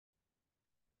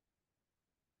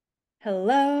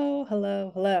Hello, hello,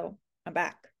 hello. I'm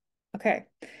back. Okay,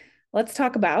 let's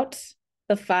talk about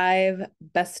the five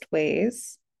best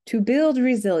ways to build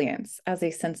resilience as a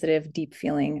sensitive, deep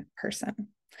feeling person.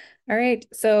 All right,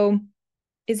 so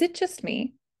is it just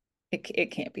me? It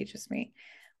can't be just me.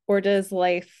 Or does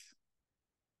life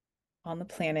on the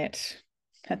planet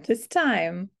at this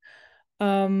time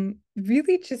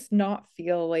really just not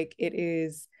feel like it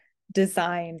is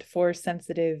designed for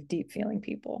sensitive, deep feeling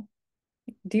people?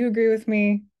 Do you agree with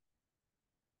me?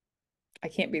 I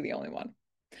can't be the only one.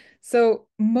 So,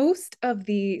 most of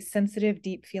the sensitive,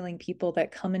 deep feeling people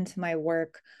that come into my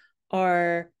work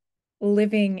are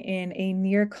living in a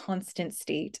near constant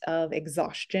state of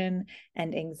exhaustion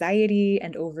and anxiety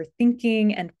and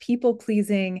overthinking and people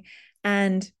pleasing.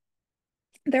 And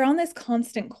they're on this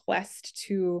constant quest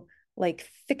to like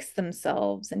fix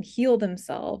themselves and heal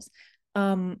themselves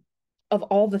um, of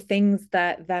all the things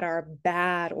that are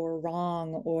bad or wrong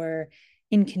or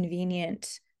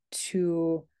inconvenient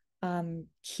to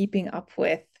keeping up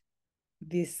with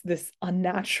this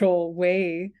unnatural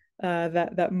way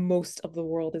that most of the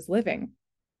world is living.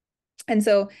 And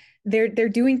so they're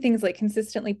doing things like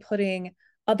consistently putting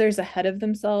others ahead of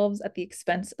themselves at the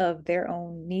expense of their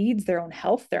own needs, their own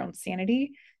health, their own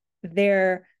sanity.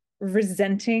 They're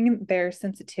resenting their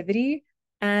sensitivity.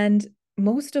 And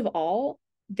most of all,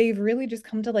 they've really just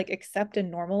come to like accept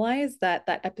and normalize that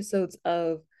episodes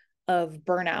of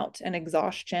burnout and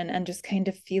exhaustion and just kind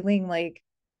of feeling like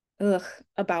ugh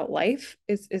about life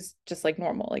is just like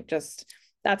normal. Like just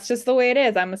that's just the way it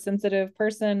is. I'm a sensitive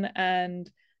person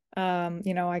and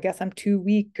I guess I'm too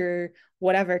weak or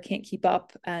whatever, can't keep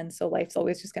up. And so life's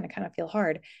always just going to kind of feel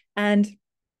hard. And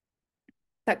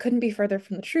that couldn't be further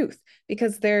from the truth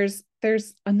because there's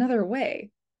another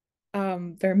way.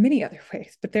 There are many other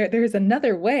ways, but there's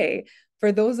another way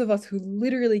for those of us who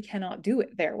literally cannot do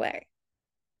it their way.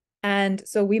 And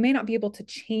so we may not be able to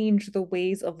change the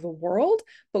ways of the world,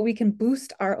 but we can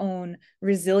boost our own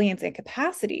resilience and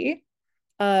capacity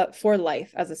for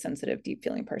life as a sensitive, deep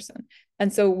feeling person.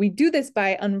 And so we do this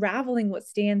by unraveling what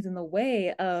stands in the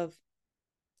way of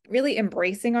really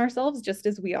embracing ourselves just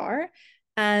as we are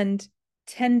and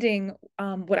tending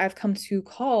what I've come to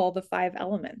call the five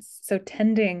elements. So,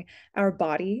 tending our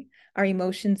body, our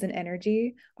emotions and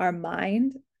energy, our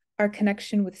mind, our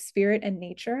connection with spirit and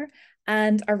nature,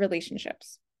 and our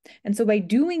relationships. And so, by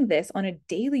doing this on a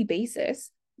daily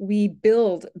basis, we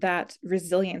build that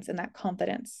resilience and that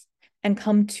confidence and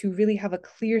come to really have a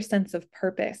clear sense of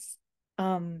purpose.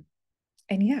 And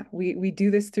yeah, we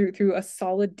do this through a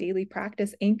solid daily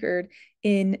practice anchored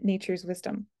in nature's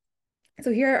wisdom.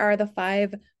 So here are the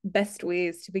five best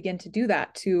ways to begin to do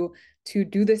that, to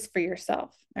do this for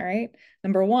yourself. All right.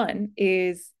 Number one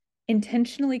is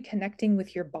intentionally connecting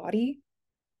with your body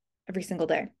every single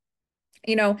day.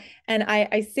 You know, and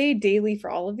I say daily for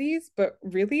all of these, but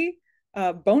really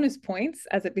bonus points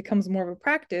as it becomes more of a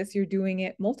practice, you're doing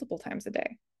it multiple times a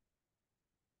day.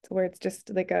 To where it's just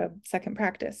like a second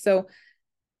practice. So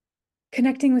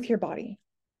connecting with your body.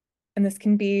 And this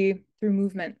can be through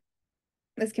movement.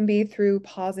 This can be through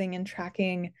pausing and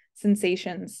tracking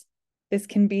sensations. This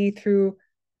can be through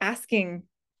asking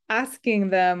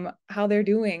asking them how they're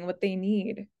doing, what they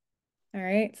need. All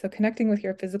right? So connecting with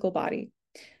your physical body.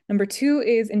 Number 2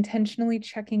 is intentionally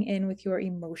checking in with your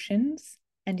emotions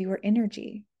and your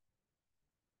energy.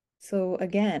 So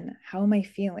again, how am I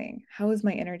feeling? How is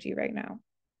my energy right now?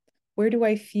 Where do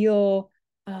I feel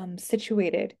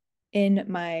situated in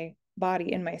my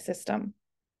body, in my system?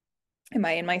 Am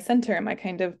I in my center? Am I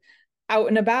kind of out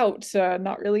and about,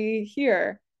 not really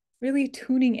here? Really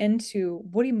tuning into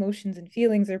what emotions and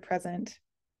feelings are present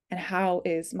and how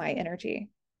is my energy.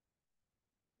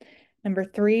 Number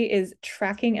 3 is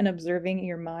tracking and observing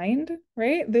your mind,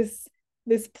 right? This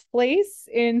place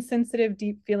in sensitive,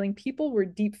 deep feeling people. We're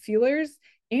deep feelers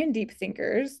and deep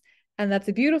thinkers. And that's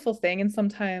a beautiful thing and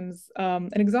sometimes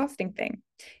an exhausting thing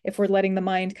if we're letting the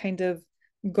mind kind of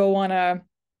go on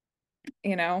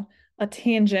you know, a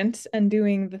tangent and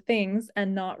doing the things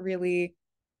and not really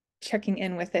checking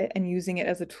in with it and using it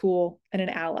as a tool and an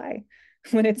ally.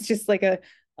 When it's just like a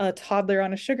toddler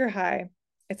on a sugar high,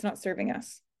 it's not serving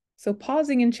us. So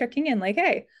pausing and checking in, like,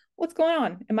 hey, what's going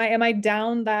on? Am I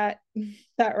down that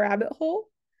rabbit hole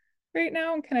right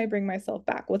now? And can I bring myself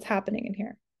back? What's happening in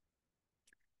here?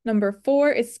 Number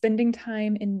 4 is spending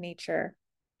time in nature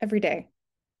every day.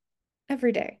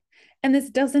 Every day. And this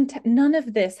doesn't, none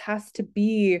of this has to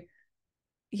be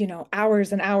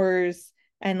hours and hours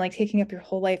and like taking up your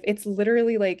whole life. It's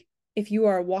literally like if you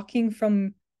are walking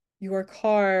from your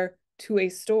car to a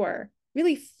store,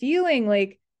 really feeling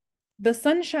like the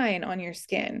sunshine on your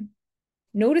skin,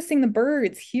 noticing the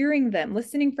birds, hearing them,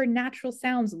 listening for natural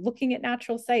sounds, looking at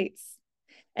natural sights.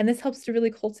 And this helps to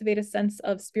really cultivate a sense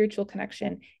of spiritual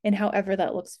connection in however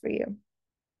that looks for you.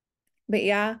 But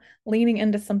yeah, leaning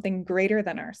into something greater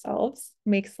than ourselves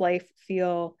makes life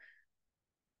feel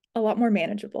a lot more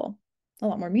manageable, a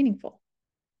lot more meaningful.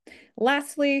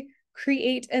 Lastly,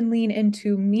 create and lean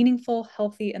into meaningful,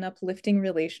 healthy, and uplifting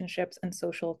relationships and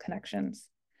social connections.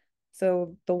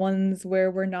 So the ones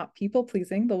where we're not people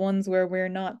pleasing, the ones where we're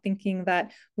not thinking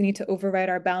that we need to override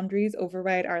our boundaries,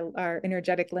 override our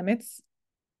energetic limits,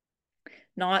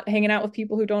 not hanging out with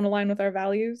people who don't align with our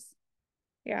values.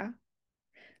 Yeah.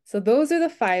 So those are the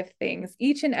 5 things.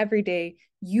 Each and every day,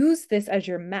 use this as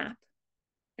your map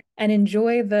and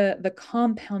enjoy the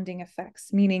compounding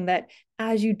effects, meaning that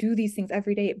as you do these things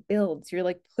every day, it builds. You're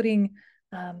like putting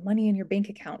money in your bank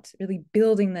account, really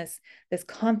building this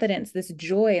confidence, this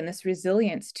joy, and this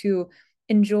resilience to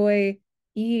enjoy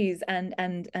ease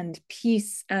and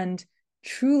peace and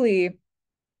truly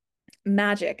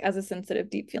magic as a sensitive,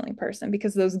 deep feeling person,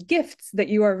 because those gifts that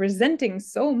you are resenting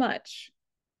so much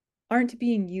aren't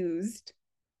being used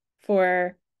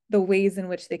for the ways in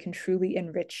which they can truly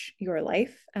enrich your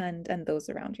life and those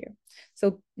around you.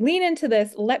 So lean into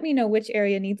this. Let me know which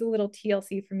area needs a little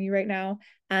TLC from you right now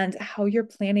and how you're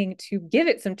planning to give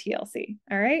it some TLC.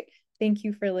 All right. Thank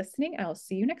you for listening. I'll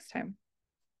see you next time.